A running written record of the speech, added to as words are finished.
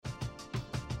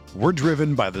We're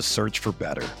driven by the search for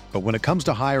better. But when it comes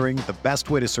to hiring, the best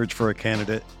way to search for a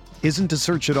candidate isn't to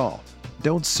search at all.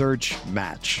 Don't search,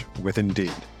 match with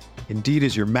Indeed. Indeed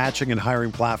is your matching and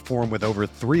hiring platform with over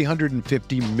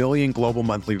 350 million global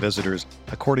monthly visitors,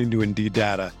 according to Indeed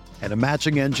data, and a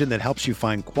matching engine that helps you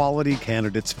find quality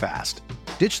candidates fast.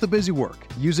 Ditch the busy work.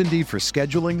 Use Indeed for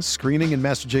scheduling, screening, and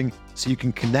messaging so you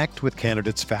can connect with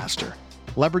candidates faster.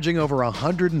 Leveraging over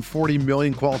 140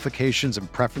 million qualifications and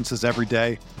preferences every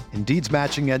day, Indeed's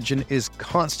matching engine is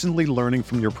constantly learning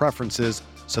from your preferences,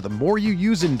 so the more you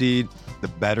use Indeed, the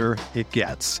better it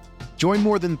gets. Join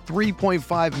more than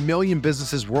 3.5 million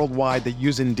businesses worldwide that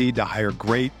use Indeed to hire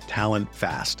great talent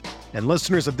fast. And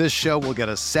listeners of this show will get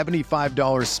a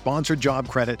 $75 sponsored job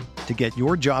credit to get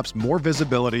your jobs more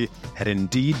visibility at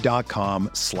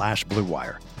Indeed.com/Blue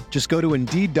Wire. Just go to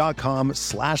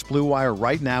Indeed.com/Blue Wire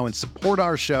right now and support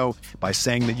our show by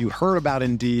saying that you heard about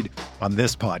Indeed on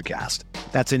this podcast.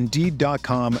 That's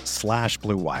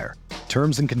Indeed.com/Blue Wire.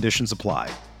 Terms and conditions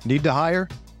apply. Need to hire?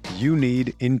 You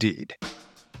need Indeed.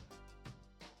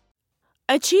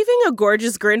 Achieving a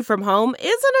gorgeous grin from home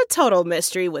isn't a total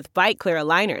mystery with Bite Clear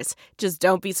aligners. Just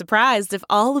don't be surprised if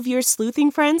all of your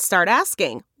sleuthing friends start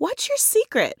asking, "What's your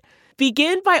secret?"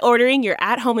 Begin by ordering your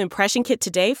at-home impression kit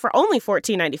today for only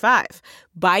 $14.95.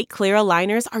 Bite Clear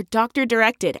aligners are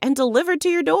doctor-directed and delivered to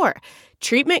your door.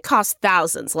 Treatment costs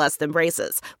thousands less than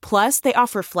braces. Plus, they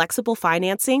offer flexible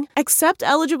financing, accept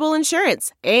eligible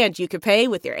insurance, and you can pay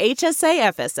with your HSA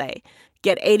FSA.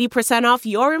 Get 80% off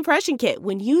your impression kit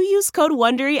when you use code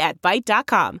WONDERY at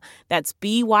Byte.com. That's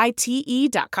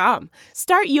BYTE.com.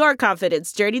 Start your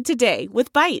confidence journey today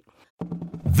with Byte.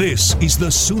 This is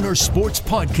the Sooner Sports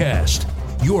Podcast,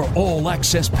 your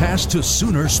all-access pass to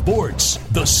Sooner Sports.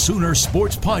 The Sooner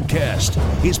Sports Podcast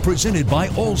is presented by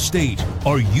Allstate.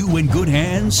 Are you in good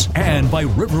hands? And by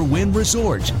Riverwind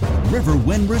Resort.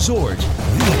 Riverwind Resort,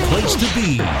 the place to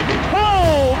be.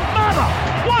 Oh, mama!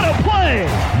 What a play!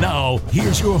 Now,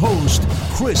 here's your host,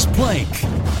 Chris Plank.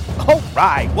 All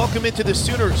right, welcome into the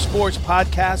Sooner Sports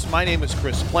Podcast. My name is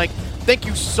Chris Plank. Thank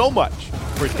you so much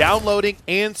for downloading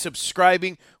and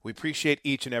subscribing. We appreciate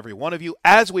each and every one of you,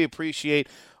 as we appreciate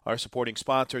our supporting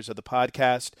sponsors of the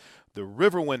podcast, the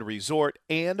Riverwind Resort,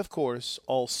 and, of course,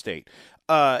 Allstate.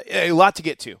 A lot to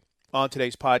get to on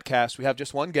today's podcast. We have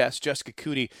just one guest. Jessica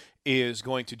Coody is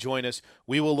going to join us.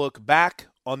 We will look back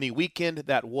on the weekend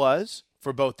that was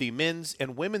for both the men's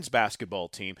and women's basketball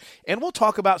team, and we'll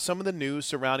talk about some of the news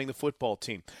surrounding the football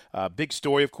team. Big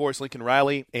story, of course, Lincoln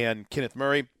Riley and Kenneth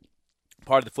Murray,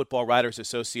 part of the Football Writers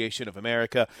Association of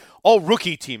America, all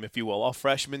rookie team, if you will, all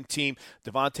freshman team.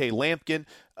 Devontae Lampkin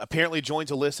apparently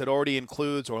joins a list that already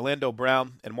includes Orlando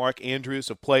Brown and Mark Andrews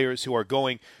of players who are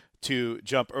going to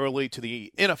jump early to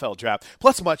the NFL draft,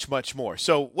 plus much, much more.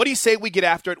 So what do you say we get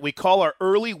after it? We call our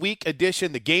early week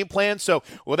edition the game plan. So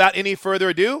without any further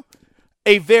ado,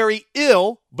 a very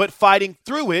ill but fighting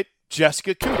through it,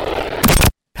 Jessica Coody.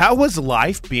 How was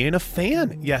life being a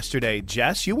fan yesterday,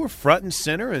 Jess? You were front and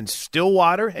center in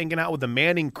Stillwater, hanging out with the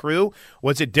Manning crew.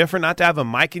 Was it different not to have a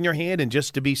mic in your hand and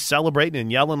just to be celebrating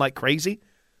and yelling like crazy?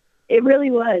 It really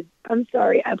was. I'm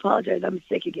sorry. I apologize. I'm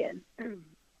sick again.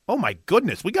 Oh, my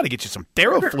goodness. We got to get you some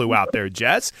Theraflu out there,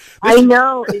 Jess. I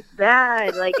know. It's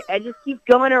bad. Like, I just keep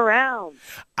going around.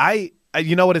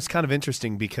 You know what? It's kind of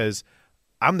interesting because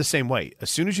I'm the same way. As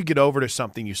soon as you get over to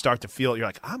something, you start to feel, you're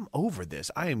like, I'm over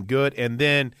this. I am good. And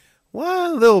then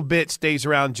one little bit stays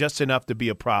around just enough to be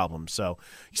a problem. So,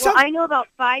 I know about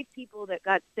 5 people that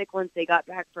got sick once they got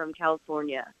back from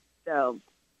California. So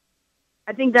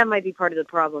I think that might be part of the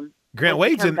problem. Grant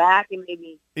Wade's come back and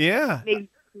maybe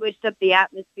switched up the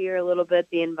atmosphere a little bit,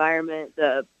 the environment,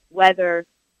 the weather,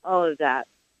 all of that.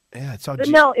 Yeah, it's all. But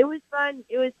no, it was fun.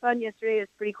 It was fun yesterday. It was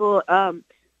pretty cool.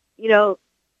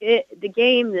 The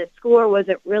game, the score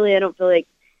wasn't really, I don't feel like,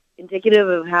 indicative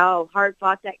of how hard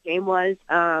fought that game was.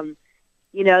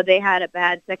 They had a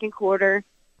bad second quarter,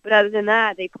 but other than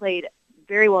that, they played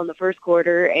very well in the first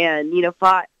quarter and,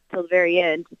 fought till the very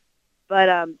end.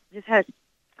 But just had a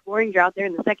scoring drought there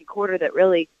in the second quarter that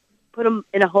really put them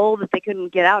in a hole that they couldn't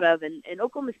get out of. And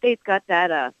Oklahoma State's got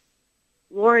that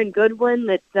Lauren Godwin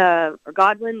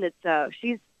that's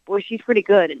she's pretty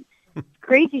good. And it's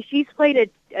crazy. She's played at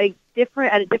a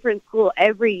different school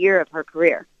every year of her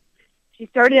career. She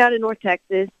started out in North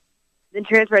Texas, then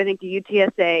transferred, I think, to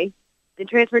UTSA, then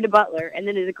transferred to Butler, and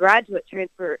then as a graduate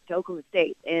transferred to Oklahoma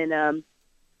State. And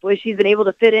she's been able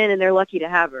to fit in, and they're lucky to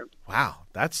have her. Wow,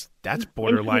 that's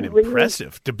borderline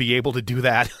impressive to be able to do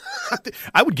that.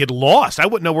 I would get lost. I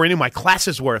wouldn't know where any of my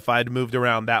classes were if I had moved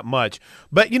around that much.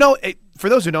 But, For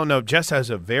those who don't know, Jess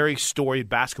has a very storied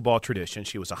basketball tradition.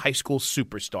 She was a high school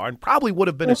superstar and probably would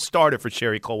have been a starter for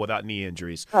Sherry Cole without knee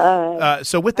injuries.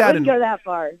 So with that, I wouldn't go that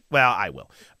far. Well, I will.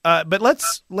 But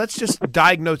let's just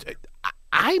diagnose.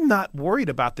 I'm not worried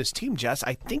about this team, Jess.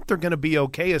 I think they're going to be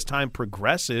okay as time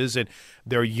progresses, and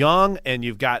they're young, and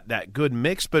you've got that good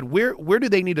mix. But where do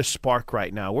they need a spark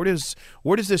right now? Where does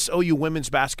this OU women's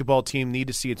basketball team need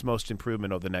to see its most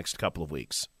improvement over the next couple of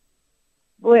weeks?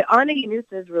 Boy, Anna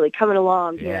Yanusa is really coming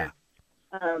along Yeah.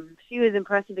 here. She was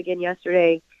impressive again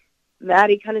yesterday.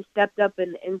 Maddie kind of stepped up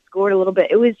and scored a little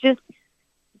bit. It was just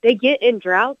they get in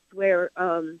droughts where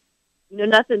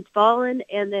nothing's fallen,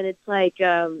 and then it's like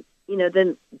then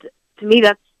to me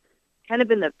that's kind of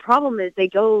been the problem is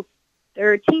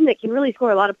they're a team that can really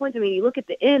score a lot of points. I mean, you look at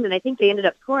the end, and I think they ended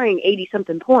up scoring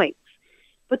 80-something points.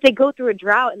 But they go through a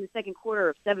drought in the second quarter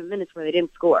of 7 minutes where they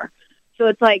didn't score. So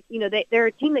it's like, they're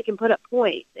a team that can put up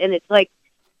points. And it's like,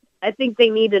 I think they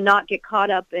need to not get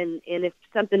caught up in if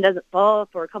something doesn't fall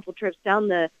for a couple trips down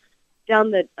the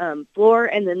floor,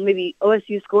 and then maybe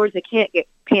OSU scores, they can't get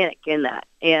panic in that.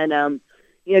 And,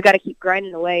 got to keep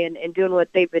grinding away and doing what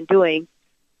they've been doing,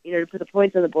 to put the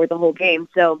points on the board the whole game.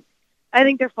 So I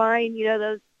think they're fine.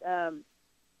 Those Anna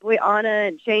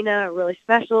and Shayna are really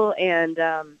special, and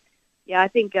I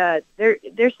think there's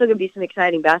still going to be some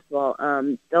exciting basketball.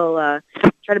 They'll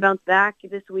try to bounce back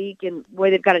this week, and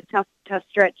they've got a tough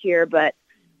stretch here, but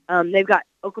they've got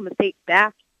Oklahoma State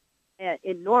back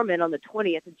in Norman on the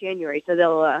 20th of January, so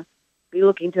they'll be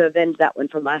looking to avenge that one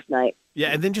from last night. Yeah,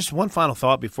 and then just one final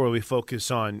thought before we focus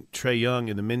on Trae Young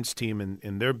and the men's team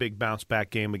and their big bounce-back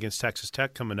game against Texas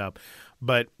Tech coming up.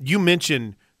 But you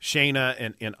mentioned Shayna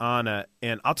and Anna,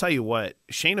 and I'll tell you what,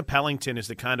 Shayna Pellington is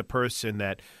the kind of person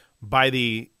that by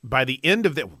the end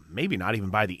of maybe not even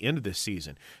by the end of this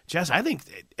season, Jess, I think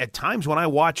at times when I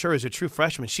watch her as a true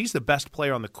freshman, she's the best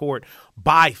player on the court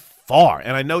by far.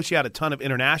 And I know she had a ton of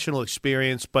international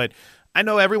experience, but I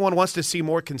know everyone wants to see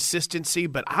more consistency,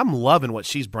 but I'm loving what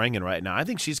she's bringing right now. I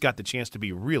think she's got the chance to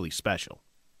be really special.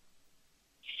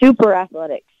 Super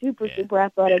athletic, super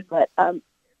athletic. But,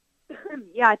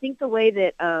 I think the way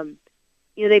that,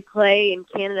 they play in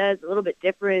Canada is a little bit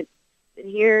different than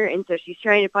here. And so she's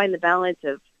trying to find the balance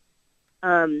of,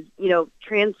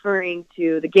 transferring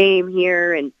to the game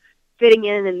here and fitting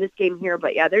in this game here.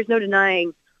 But, there's no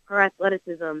denying her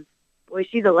athleticism. Boy,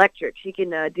 she's electric. She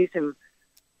can do some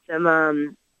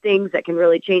things that can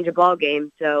really change a ball game.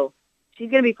 So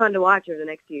she's going to be fun to watch over the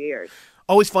next few years.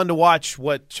 Always fun to watch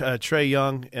what Trae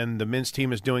Young and the men's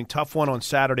team is doing. Tough one on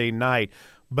Saturday night,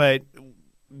 but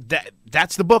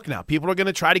that's the book now. People are going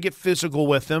to try to get physical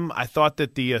with them. I thought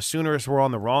that the Sooners were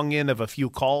on the wrong end of a few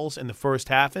calls in the first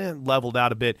half and leveled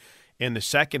out a bit in the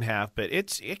second half, but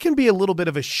it can be a little bit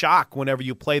of a shock whenever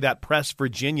you play that press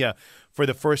Virginia for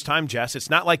the first time, Jess. It's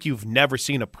not like you've never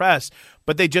seen a press,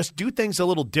 but they just do things a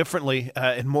little differently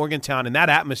in Morgantown, and that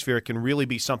atmosphere can really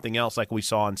be something else like we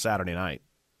saw on Saturday night.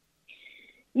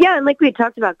 Yeah, and like we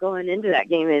talked about going into that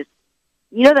game is,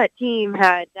 that team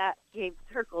had that game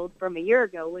circled from a year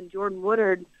ago when Jordan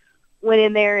Woodard went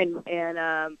in there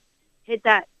and hit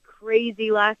that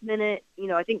crazy last minute,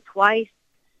 I think twice,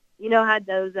 had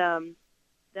those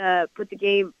put the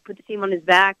team on his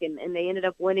back, and they ended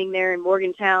up winning there in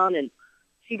Morgantown. And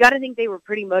so you got to think they were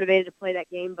pretty motivated to play that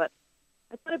game. But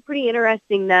I thought it pretty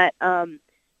interesting that,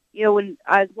 when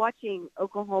I was watching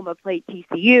Oklahoma play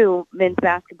TCU men's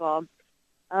basketball,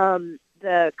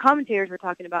 the commentators were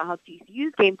talking about how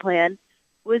TCU's game plan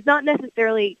was not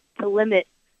necessarily to limit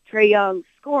Trae Young's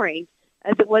scoring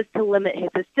as it was to limit his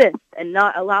assists and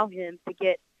not allow him to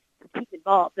get the team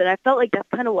involved. And I felt like that's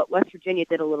kind of what West Virginia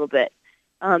did a little bit.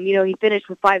 He finished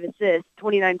with 5 assists,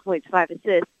 29 points, 5 assists.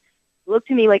 It looked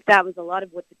to me like that was a lot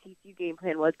of what the TCU game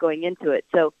plan was going into it.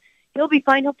 So he'll be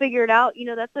fine. He'll figure it out.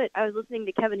 That's what I was listening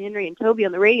to Kevin Henry and Toby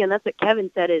on the radio, and that's what Kevin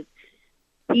said is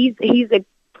he's a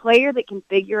player that can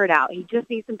figure it out. He just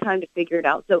needs some time to figure it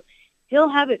out. So he'll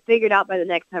have it figured out by the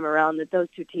next time around that those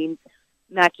two teams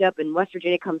match up and West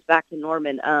Virginia comes back to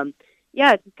Norman. It's kind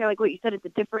of like what you said. It's a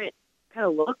different kind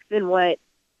of look than what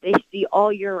they see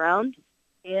all year round.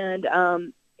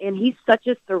 And he's such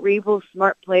a cerebral,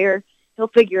 smart player. He'll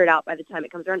figure it out by the time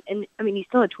it comes around. And, he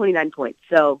still had 29 points.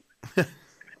 So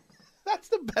that's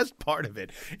the best part of it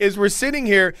is we're sitting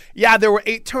here. Yeah, there were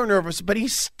 8 turnovers, but he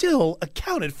still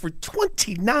accounted for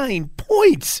 29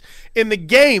 points in the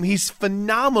game. He's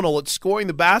phenomenal at scoring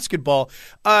the basketball.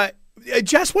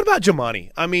 Jess, what about Jamani?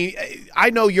 I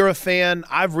know you're a fan.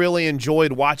 I've really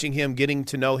enjoyed watching him, getting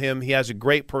to know him. He has a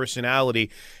great personality,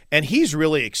 and he's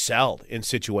really excelled in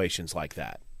situations like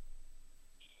that.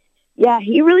 Yeah,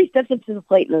 he really steps up to the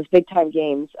plate in those big-time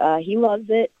games. He loves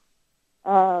it.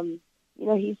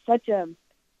 He's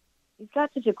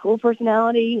got such a cool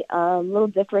personality, a little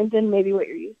different than maybe what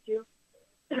you're used to.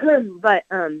 But,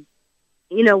 when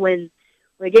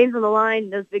the game's on the line,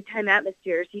 those big-time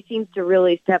atmospheres, he seems to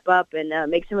really step up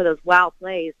and make some of those wow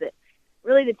plays that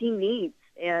really the team needs.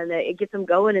 And it gets them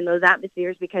going in those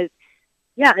atmospheres because,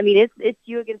 it's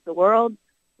you against the world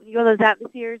when you go to those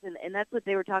atmospheres. And that's what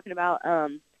they were talking about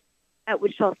at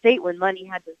Wichita State when Money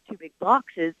had those two big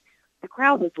boxes. The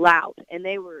crowd was loud, and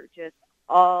they were just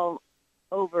all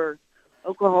over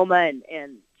Oklahoma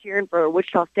and cheering for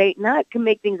Wichita State. And that can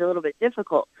make things a little bit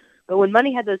difficult. But when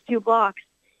Money had those two blocks,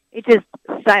 it just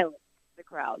silenced the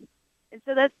crowd. And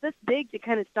so that's big to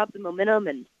kind of stop the momentum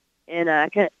and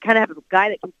kind of have a guy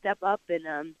that can step up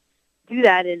and do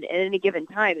that at any given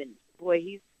time. And, boy,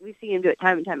 we've seen him do it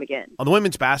time and time again. On the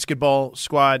women's basketball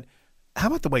squad, how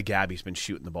about the way Gabby's been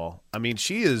shooting the ball? I mean,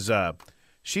 she's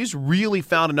really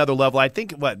found another level. I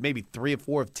think, maybe 3 of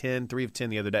 4 of 10, 3 of 10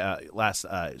 the other day, last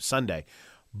Sunday.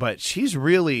 But she's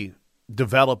really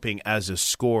developing as a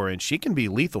scorer, and she can be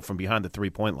lethal from behind the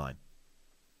three-point line.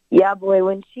 Yeah, boy,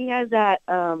 when she has that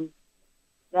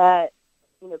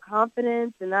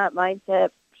confidence and that mindset,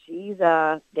 she's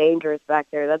dangerous back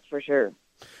there, that's for sure.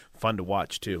 Fun to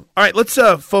watch, too. All right, let's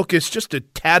focus just a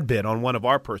tad bit on one of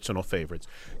our personal favorites.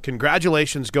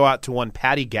 Congratulations go out to one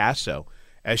Patty Gasso,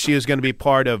 as she is going to be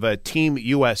part of Team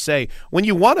USA. When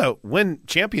you want to win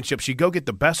championships, you go get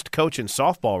the best coach in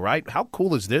softball, right? How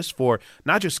cool is this for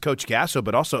not just Coach Gasso,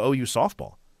 but also OU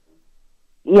softball?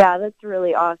 Yeah, that's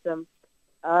really awesome.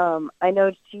 I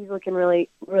know she's really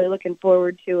looking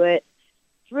forward to it.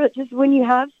 It's really, just when you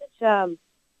have such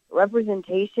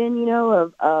representation, you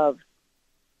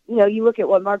look at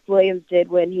what Mark Williams did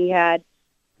when he had,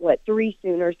 3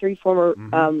 former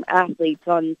athletes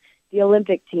on the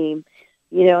Olympic team,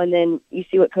 and then you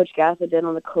see what Coach Gasso did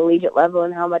on the collegiate level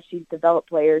and how much he's developed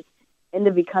players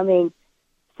into becoming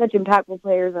such impactful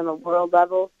players on a world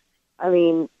level. I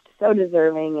mean, so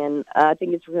deserving, and I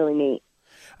think it's really neat.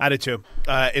 I do too.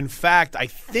 In fact, I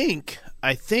think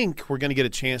we're going to get a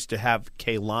chance to have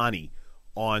Kaylani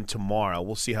on tomorrow.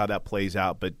 We'll see how that plays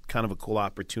out, but kind of a cool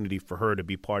opportunity for her to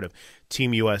be part of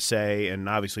Team USA and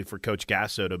obviously for Coach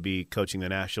Gasso to be coaching the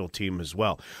national team as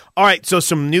well. All right, so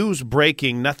some news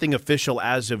breaking, nothing official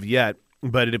as of yet,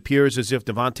 but it appears as if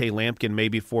Devontae Lampkin may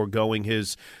be foregoing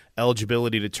his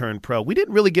eligibility to turn pro. We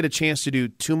didn't really get a chance to do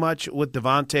too much with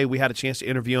Devontae. We had a chance to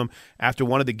interview him after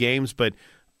one of the games, but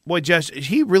boy, Jess,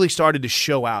 he really started to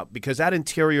show out because that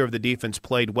interior of the defense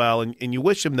played well, and you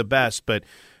wish him the best, but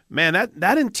man,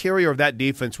 that interior of that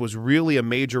defense was really a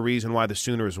major reason why the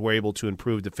Sooners were able to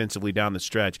improve defensively down the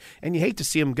stretch. And you hate to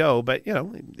see him go, but,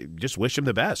 just wish him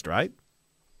the best, right?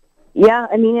 Yeah,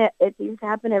 I mean, it seems to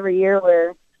happen every year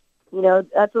where,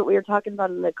 that's what we were talking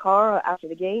about in the car after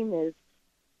the game is,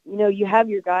 you have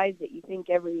your guys that you think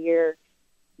every year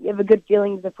you have a good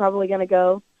feeling they're probably going to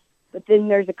go, but then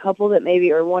there's a couple that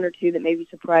maybe, or 1 or 2 that maybe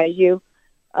surprise you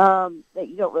that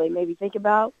you don't really maybe think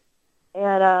about.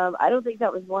 And I don't think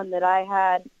that was one that I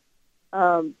had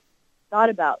thought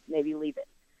about maybe leaving.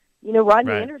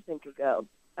 Rodney Anderson could go.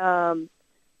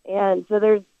 And so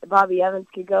there's Bobby Evans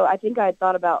could go. I think I had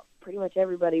thought about pretty much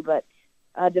everybody but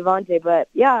Devontae. But,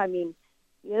 yeah, I mean,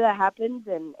 that happens.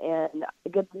 And the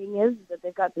good thing is that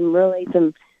they've got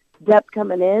some depth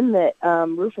coming in that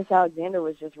Rufus Alexander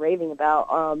was just raving about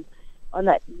on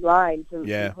that line. Some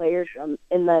players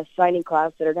in the signing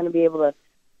class that are going to be able to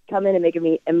come in and make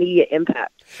an immediate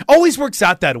impact. Always works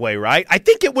out that way, right? I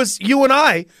think it was you and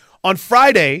I on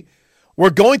Friday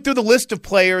were going through the list of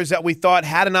players that we thought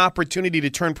had an opportunity to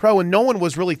turn pro, and no one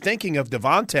was really thinking of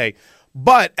Devontae.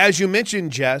 But as you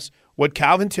mentioned, Jess, what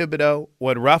Calvin Thibodeau,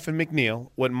 what Ruffin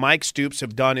McNeil, what Mike Stoops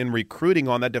have done in recruiting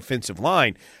on that defensive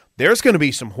line, there's going to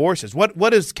be some horses. What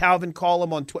does Calvin call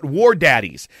them on Twitter? War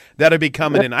daddies that are be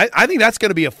coming in. I think that's going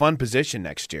to be a fun position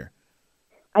next year.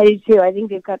 I do too. I think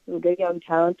they've got some good young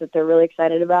talent that they're really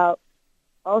excited about.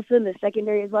 Also in the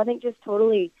secondary as well, I think just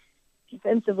totally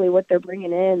defensively what they're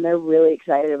bringing in, they're really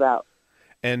excited about.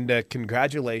 And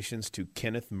congratulations to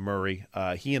Kenneth Murray.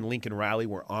 He and Lincoln Riley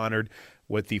were honored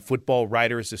with the Football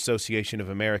Writers Association of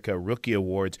America Rookie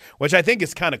Awards, which I think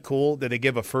is kind of cool that they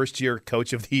give a first-year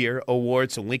Coach of the Year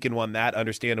award. So Lincoln won that,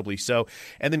 understandably so.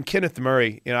 And then Kenneth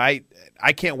Murray, I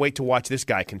can't wait to watch this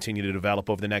guy continue to develop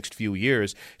over the next few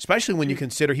years, especially when you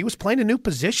consider he was playing a new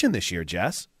position this year,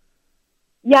 Jess.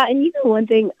 Yeah, and one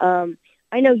thing,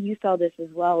 I know you saw this as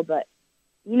well, but,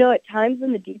 at times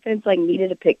when the defense needed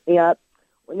to pick me up,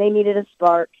 when they needed a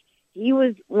spark, he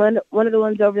was one of the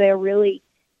ones over there really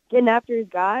getting after his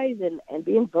guys and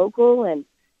being vocal and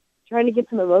trying to get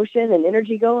some emotion and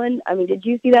energy going. I mean, did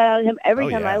you see that out of him? Every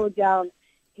time I looked down,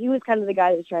 he was kind of the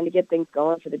guy that was trying to get things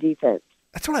going for the defense.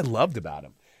 That's what I loved about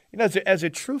him. You know, as a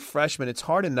true freshman, it's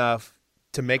hard enough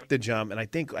to make the jump, and I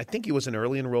think he was an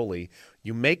early enrollee.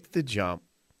 You make the jump.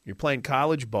 You're playing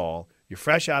college ball. You're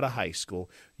fresh out of high school.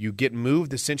 You get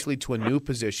moved essentially to a new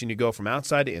position. You go from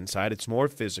outside to inside. It's more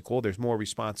physical. There's more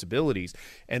responsibilities.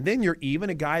 And then you're even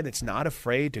a guy that's not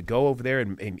afraid to go over there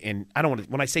and I don't want to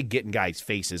 – when I say get in guys'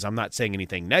 faces, I'm not saying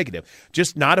anything negative.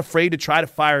 Just not afraid to try to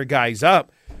fire guys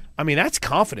up. I mean, that's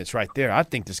confidence right there. I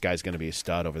think this guy's going to be a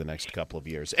stud over the next couple of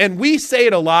years. And we say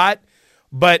it a lot,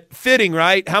 but fitting,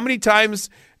 right? How many times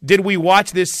did we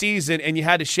watch this season and you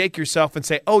had to shake yourself and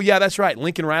say, oh, yeah, that's right,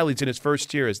 Lincoln Riley's in his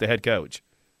first year as the head coach?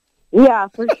 Yeah,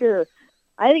 for sure.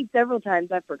 I think several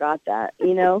times I forgot that,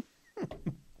 you know?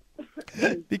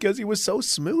 Because he was so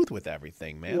smooth with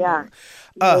everything, man. Yeah,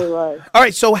 he really was. All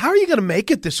right, so how are you going to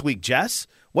make it this week, Jess?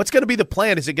 What's going to be the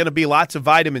plan? Is it going to be lots of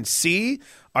vitamin C?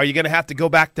 Are you going to have to go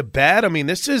back to bed? I mean,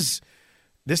 this is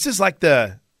like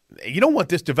you don't want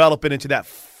this developing into that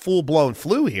full-blown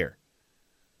flu here.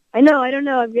 I know. I don't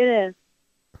know. I'm going to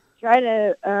try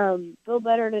to feel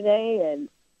better today and,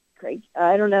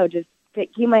 I don't know, just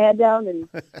keep my head down and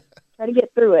try to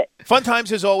get through it. Fun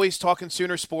times as always, talking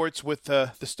Sooner Sports with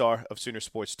the star of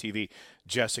SoonerSports TV,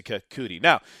 Jessica Coody.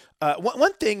 Now,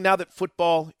 one thing now that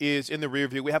football is in the rear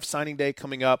view, we have signing day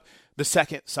coming up, the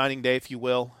second signing day, if you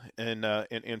will,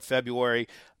 in February.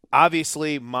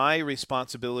 Obviously, my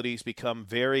responsibilities become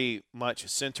very much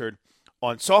centered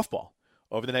on softball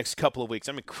over the next couple of weeks.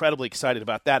 I'm incredibly excited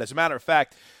about that. As a matter of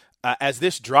fact, as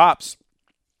this drops,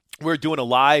 we're doing a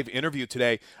live interview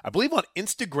today, I believe on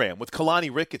Instagram with Kalani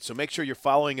Ricketts, so make sure you're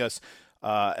following us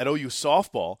at OU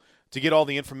Softball to get all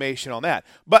the information on that.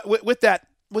 But with that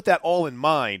all in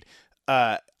mind,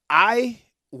 I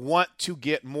want to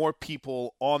get more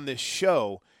people on this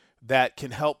show that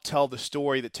can help tell the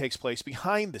story that takes place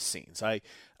behind the scenes. I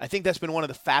think that's been one of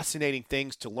the fascinating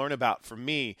things to learn about for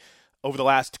me over the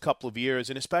last couple of years,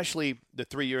 and especially the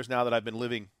 3 years now that I've been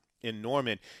living in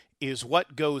Norman, is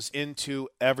what goes into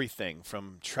everything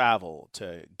from travel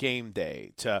to game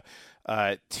day to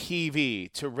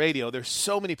TV to radio. There's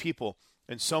so many people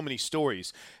and so many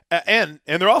stories. And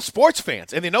they're all sports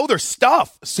fans, and they know their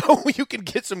stuff, so you can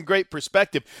get some great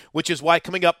perspective, which is why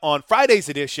coming up on Friday's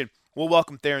edition, we'll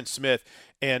welcome Theron Smith,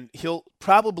 and he'll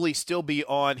probably still be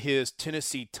on his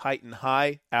Tennessee Titan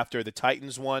high after the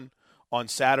Titans won on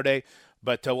Saturday,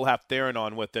 but we'll have Theron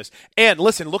on with us. And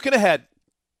listen, looking ahead,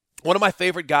 one of my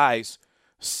favorite guys,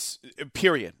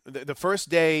 period. The first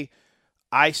day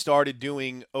I started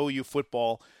doing OU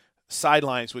football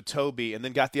sidelines with Toby and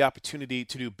then got the opportunity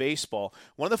to do baseball,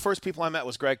 one of the first people I met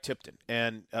was Greg Tipton.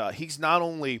 And he's not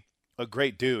only a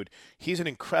great dude, he's an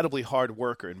incredibly hard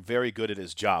worker and very good at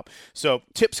his job. So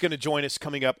Tip's going to join us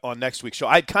coming up on next week's show.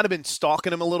 I'd kind of been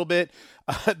stalking him a little bit.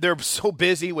 They're so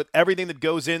busy with everything that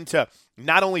goes into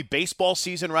not only baseball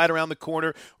season right around the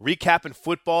corner, recapping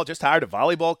football, just hired a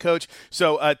volleyball coach.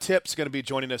 So Tip's going to be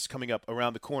joining us coming up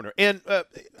around the corner. And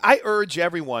I urge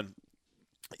everyone,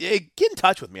 get in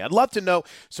touch with me. I'd love to know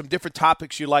some different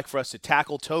topics you'd like for us to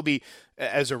tackle. Toby,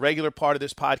 as a regular part of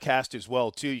this podcast as well,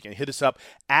 too. You can hit us up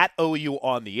at OU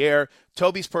on the air.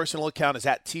 Toby's personal account is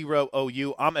at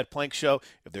TROOU. I'm at Plank Show.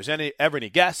 If there's ever any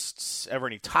guests, ever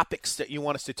any topics that you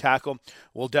want us to tackle,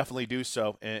 we'll definitely do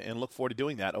so and look forward to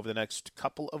doing that over the next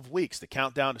couple of weeks. The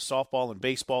countdown to softball and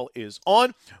baseball is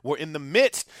on. We're in the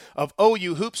midst of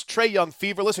OU Hoops, Trae Young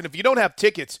fever. Listen, if you don't have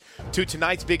tickets to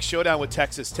tonight's big showdown with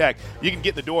Texas Tech, you can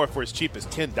get in the door for as cheap as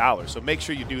 $10. So make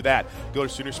sure you do that. Go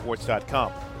to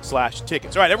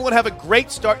SoonerSports.com/tickets. All right, everyone have a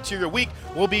great start to your week.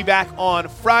 We'll be back on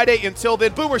Friday. Until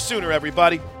then, Boomer Sooner,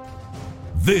 everybody.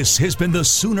 This has been the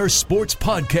Sooner Sports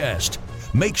Podcast.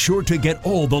 Make sure to get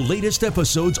all the latest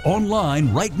episodes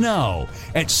online right now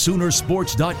at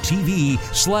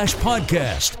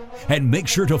SoonerSports.tv/podcast. And make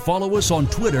sure to follow us on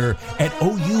Twitter at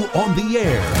OU on the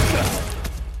Air.